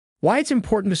Why it's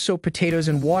important to soak potatoes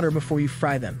in water before you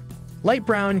fry them. Light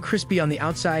brown and crispy on the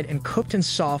outside and cooked and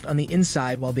soft on the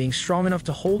inside while being strong enough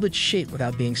to hold its shape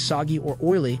without being soggy or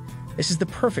oily, this is the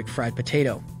perfect fried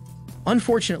potato.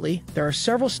 Unfortunately, there are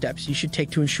several steps you should take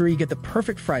to ensure you get the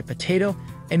perfect fried potato,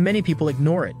 and many people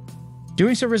ignore it.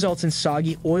 Doing so results in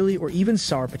soggy, oily, or even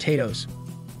sour potatoes.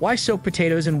 Why soak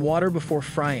potatoes in water before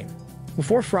frying?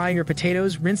 Before frying your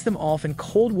potatoes, rinse them off in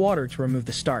cold water to remove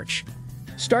the starch.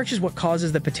 Starch is what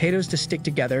causes the potatoes to stick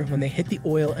together when they hit the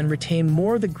oil and retain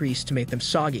more of the grease to make them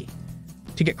soggy.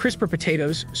 To get crisper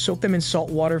potatoes, soak them in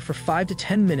salt water for 5 to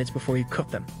 10 minutes before you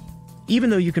cook them. Even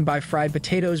though you can buy fried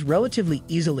potatoes relatively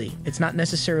easily, it's not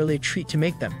necessarily a treat to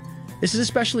make them. This is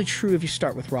especially true if you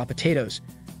start with raw potatoes,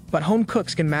 but home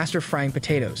cooks can master frying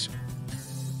potatoes.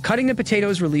 Cutting the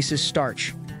potatoes releases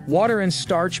starch. Water and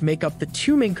starch make up the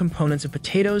two main components of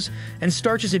potatoes, and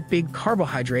starch is a big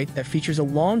carbohydrate that features a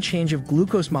long chain of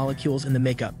glucose molecules in the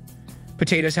makeup.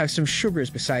 Potatoes have some sugars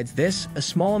besides this, a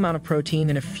small amount of protein,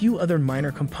 and a few other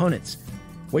minor components.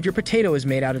 What your potato is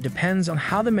made out of depends on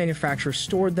how the manufacturer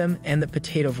stored them and the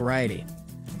potato variety.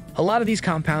 A lot of these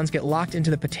compounds get locked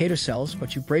into the potato cells,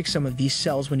 but you break some of these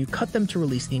cells when you cut them to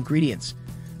release the ingredients.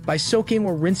 By soaking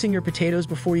or rinsing your potatoes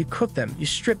before you cook them, you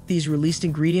strip these released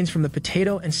ingredients from the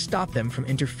potato and stop them from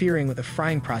interfering with the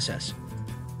frying process.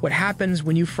 What happens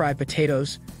when you fry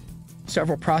potatoes?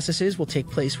 Several processes will take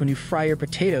place when you fry your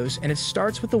potatoes, and it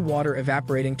starts with the water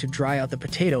evaporating to dry out the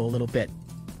potato a little bit.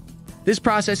 This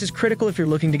process is critical if you're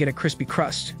looking to get a crispy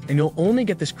crust, and you'll only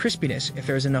get this crispiness if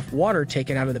there is enough water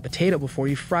taken out of the potato before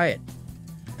you fry it.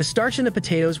 The starch in the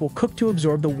potatoes will cook to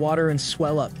absorb the water and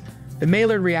swell up. The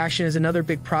Maillard reaction is another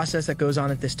big process that goes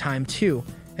on at this time too,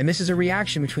 and this is a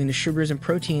reaction between the sugars and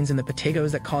proteins in the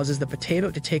potatoes that causes the potato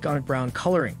to take on a brown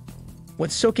coloring.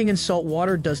 What soaking in salt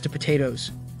water does to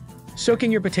potatoes.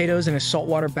 Soaking your potatoes in a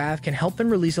saltwater bath can help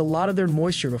them release a lot of their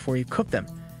moisture before you cook them,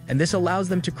 and this allows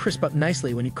them to crisp up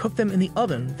nicely when you cook them in the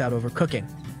oven without overcooking.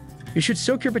 You should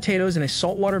soak your potatoes in a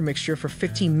saltwater mixture for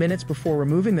 15 minutes before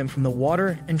removing them from the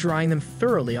water and drying them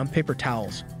thoroughly on paper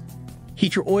towels.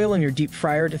 Heat your oil in your deep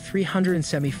fryer to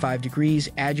 375 degrees,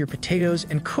 add your potatoes,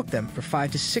 and cook them for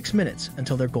 5 to 6 minutes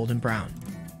until they're golden brown.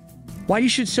 Why you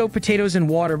should soak potatoes in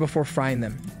water before frying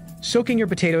them. Soaking your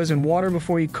potatoes in water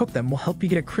before you cook them will help you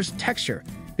get a crisp texture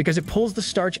because it pulls the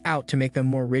starch out to make them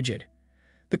more rigid.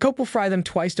 The cook will fry them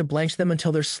twice to blanch them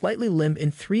until they're slightly limp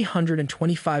in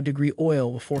 325-degree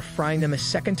oil before frying them a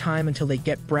second time until they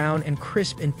get brown and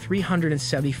crisp in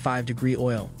 375-degree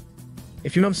oil.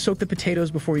 If you don't soak the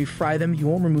potatoes before you fry them, you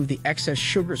won't remove the excess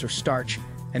sugars or starch,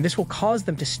 and this will cause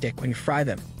them to stick when you fry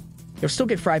them. You'll still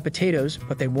get fried potatoes,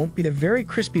 but they won't be the very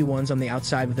crispy ones on the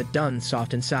outside with a done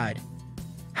soft inside.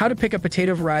 How to pick a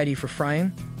potato variety for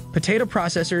frying? Potato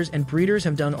processors and breeders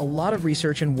have done a lot of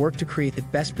research and work to create the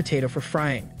best potato for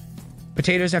frying.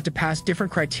 Potatoes have to pass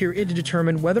different criteria to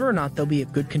determine whether or not they'll be a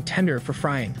good contender for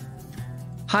frying.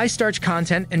 High starch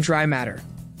content and dry matter.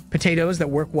 Potatoes that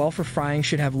work well for frying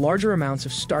should have larger amounts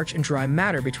of starch and dry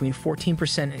matter between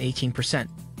 14% and 18%.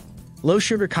 Low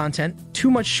sugar content.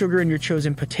 Too much sugar in your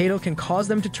chosen potato can cause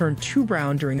them to turn too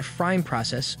brown during the frying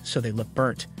process, so they look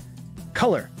burnt.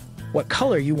 Color. What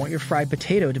color you want your fried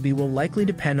potato to be will likely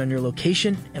depend on your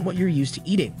location and what you're used to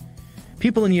eating.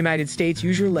 People in the United States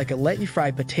usually like a lightly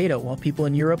fried potato, while people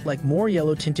in Europe like more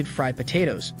yellow-tinted fried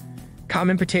potatoes.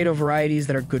 Common potato varieties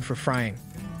that are good for frying.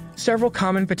 Several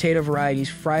common potato varieties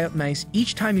fry up nice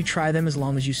each time you try them as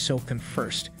long as you soak them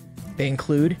first. They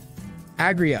include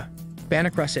Agria,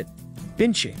 Bannock Russet,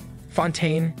 Vinci,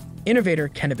 Fontaine, Innovator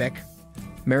Kennebec,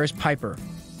 Maris Piper,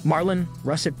 Marlin,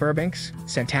 Russet Burbanks,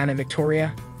 Santana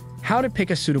Victoria. How to pick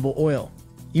a suitable oil.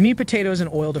 You need potatoes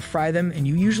and oil to fry them, and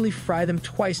you usually fry them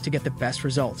twice to get the best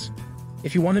results.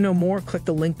 If you want to know more, click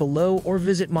the link below or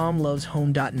visit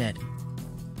momloveshome.net.